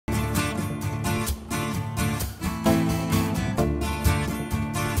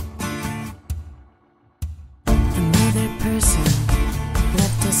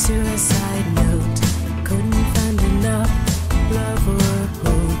to a side note. Couldn't find enough love or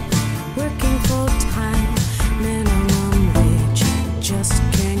hope. Working full time, minimum wage. Just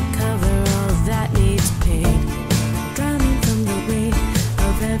can't cover all that needs paid. Drowning from the weight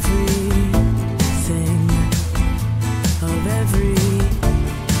of everything. Of everything.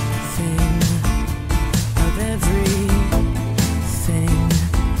 Of everything.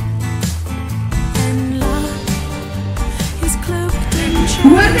 And love is cloaked in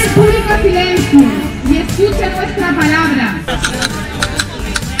Guarde el público silencio y escuche nuestra palabra.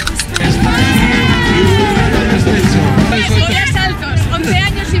 Días altos, 11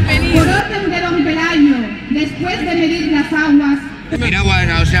 años sin venir. Por orden de don Pelayo, después de medir las aguas.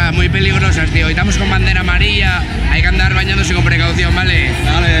 Piragües, o sea, muy peligrosas, tío. Y estamos con bandera amarilla, hay que andar bañándose con precaución, ¿vale?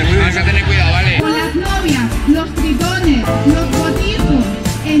 Vale, muy bien. Vamos a tener cuidado, ¿vale? Con las novias, los tritones, los botijos,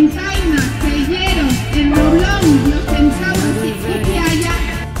 encainas, selleros, el roblón, los centauros y que haya.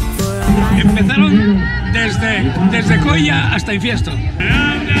 Empezaron desde Coya hasta Infiesto.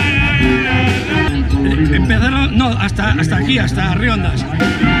 Empezaron, no, hasta aquí, hasta Arriondas.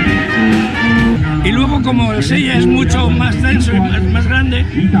 Y luego, como el Sella es mucho más denso y más grande,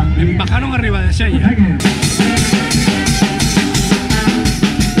 bajaron a Ribadesella. ¡Que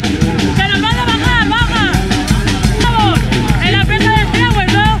nos van a bajar, baja! ¡Vamos! En la fiesta del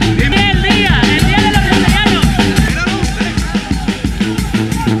Piragües, ¿no? El día de los castellanos.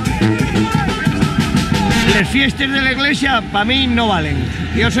 Las fiestas de la iglesia para mí no valen.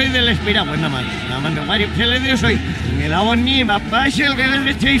 Yo soy del Piragües nada más. Yo soy el aboní, más fácil que el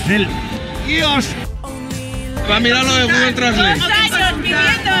de Cheifel. Dios. Va a mirar lo de Google Translate. 2 años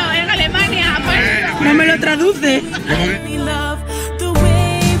viviendo en Alemania. Pues. No me lo traduce. love, the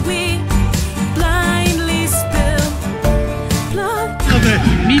way we blindly spill blood.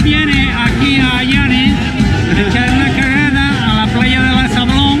 Mi viene aquí a Llanes, echar una cagada a la playa de la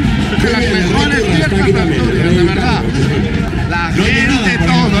Sablón. Las mejores fiestas de Asturias, de verdad. La gente,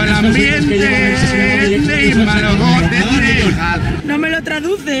 todo, el ambiente, y malogote, orejas. No me lo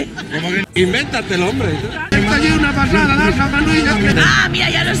traduce. Invéntatelo, hombre. Esto allí una pasada, las amanuillas que... Ah, mira,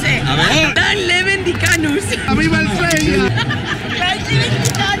 ya lo sé. A ver. Dan Levendicanus. ¡Arriba el Sella!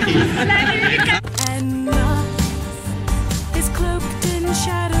 And love is cloaked in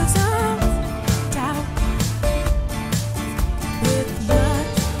shadows of doubt. With blood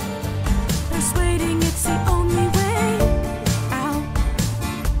persuading it's the only way out.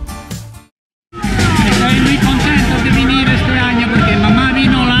 Estoy muy contento de venir este año porque mamá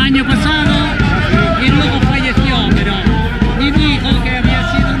vino el año pasado y luego falleció, pero me dijo que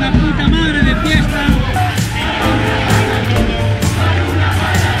había sido una puta madre de fiesta.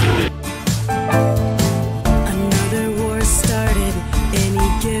 Another war started any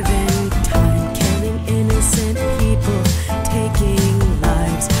given time, killing innocent people, taking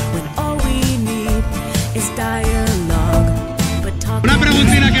lives when all we need is dialogue. But talk Una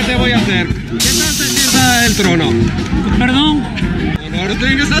preguntita que te voy a hacer. ¿Qué tal se sienta el trono? Perdón. Ahora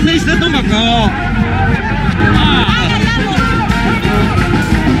tiene que estar diciendo macao.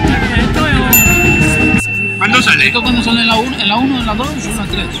 ¿Cuándo sale? Esto cuando sale en la 1, en la 2 o en la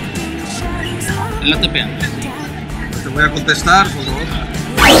 3. En la TPA. Te voy a contestar, por favor.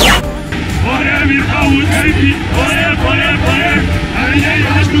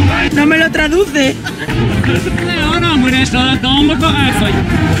 No me lo traduce. No, hombre, esto todo muy cojazo.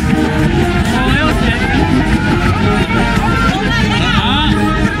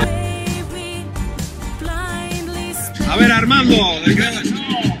 A ver, Armando,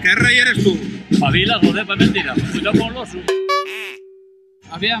 ¿qué rey eres tú? Pavila, joder, pues mentira. Cuidado con los.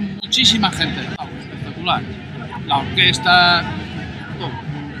 Había muchísima gente. Espectacular. La orquesta. Todo.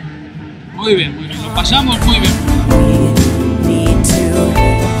 Muy bien, muy bien. Lo pasamos muy bien. we need to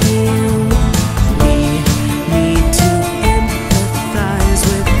heal. We need to empathize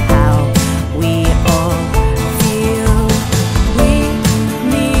with how we all feel. We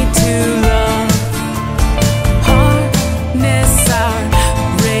need to love, harness our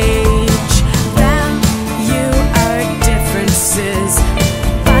rage, value our differences,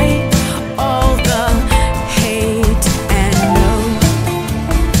 fight all the hate and know.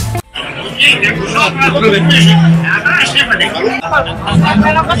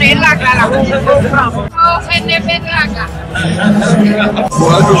 Espero conseguir la clara. Gente petraca.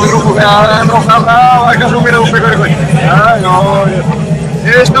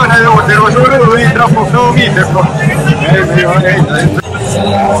 Esto no es de solo y trapo mi perro.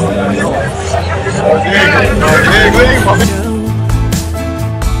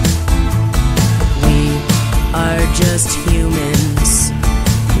 We are just humans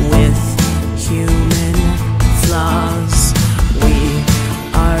with human flaws. We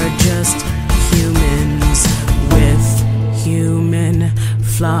are in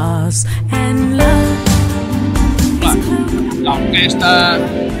flaws and love. La orquesta,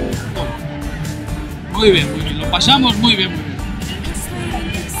 muy bien, lo pasamos muy bien.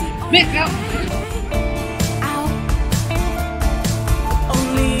 Venga.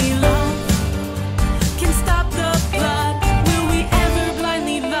 Only love can stop the blood. Will we ever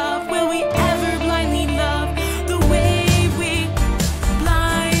blindly love? Will we ever blindly love the way we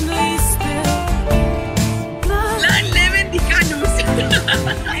blindly spill blood?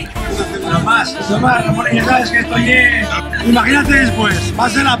 Más, Ramón, ya sabes que estoy imagínate después, va a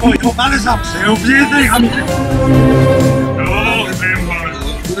ser apoyo, vale, se ofrece y jamás.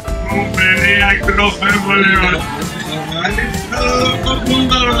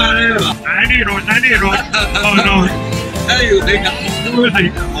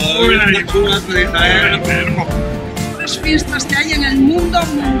 Las fiestas que hay en el mundo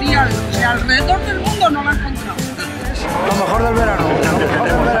mundial, o sea, alrededor del mundo no la he encontrado. Lo mejor del verano.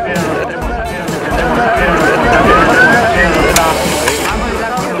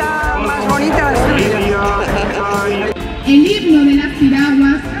 El himno de las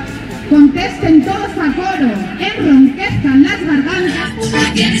piraguas, contesten todos a coro, enronquezcan las gargantas.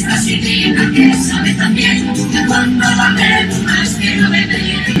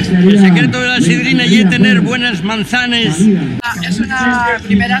 El secreto de la sidrina es tener buenas manzanas. Es una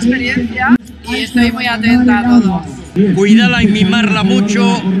primera experiencia y estoy muy atenta a todo. Cuídala y mimarla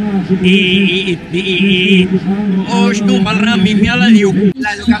mucho y os no valdrá mimiala diu.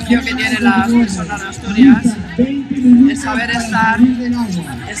 La educación que tienen las personas de Asturias, el saber estar,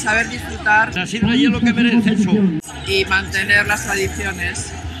 el saber disfrutar. La sidra es lo que merece eso. Y mantener las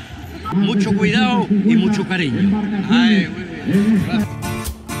tradiciones. Mucho cuidado y mucho cariño. Ay, muy bien. Gracias.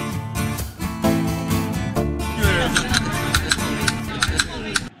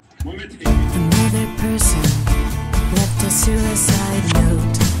 Another person left a suicide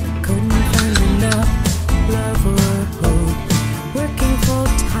note. Couldn't find enough love or hope. Working full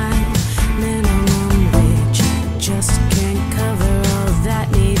time, minimum wage. Just can't cover all that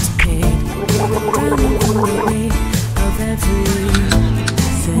needs paid. Running from the weight of everything.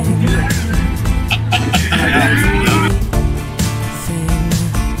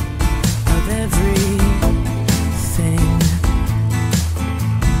 Of everything.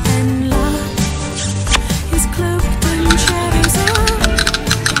 And love is cloaked in shadows of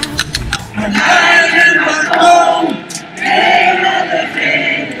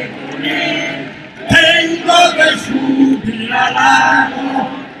Tengo que subir al lago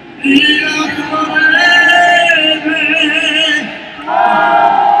y no correrme.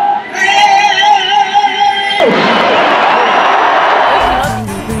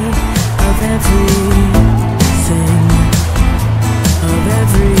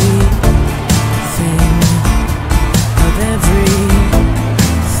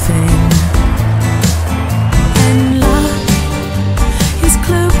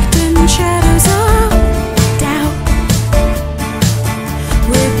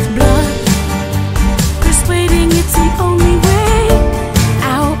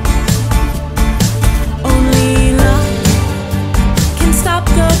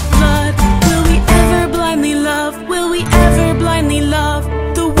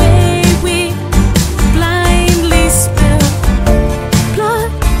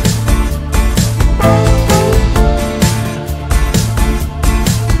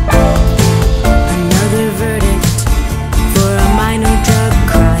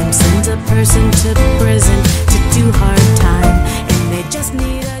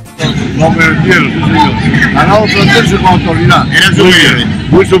 No, pero entiendo, sí, señor. Ganado plantearse con autoridad. Eran superiores.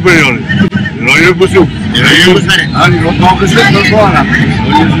 Muy superiores. Lo yo puse. No tengo que ser persona. No,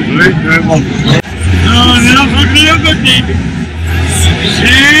 creo que sí.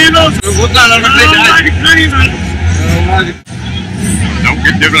 Sí, no. Me gusta la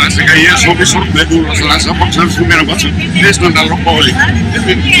Aunque te la se caía sobre sorpresa, se las ha pasado su mera cosa. Esto es la ropa hoy.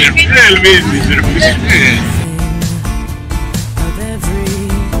 El mismo, pero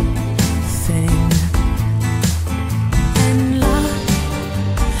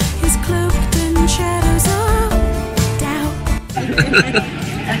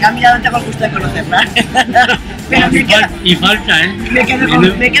A mí ya no tengo el gusto de conocerla. Pero y falta, ¿eh? Me quedo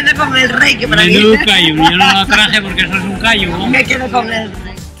con el rey, que para mí... Menudo callo, yo no lo traje porque eso es un callo, ¿no? Me quedo con el rey.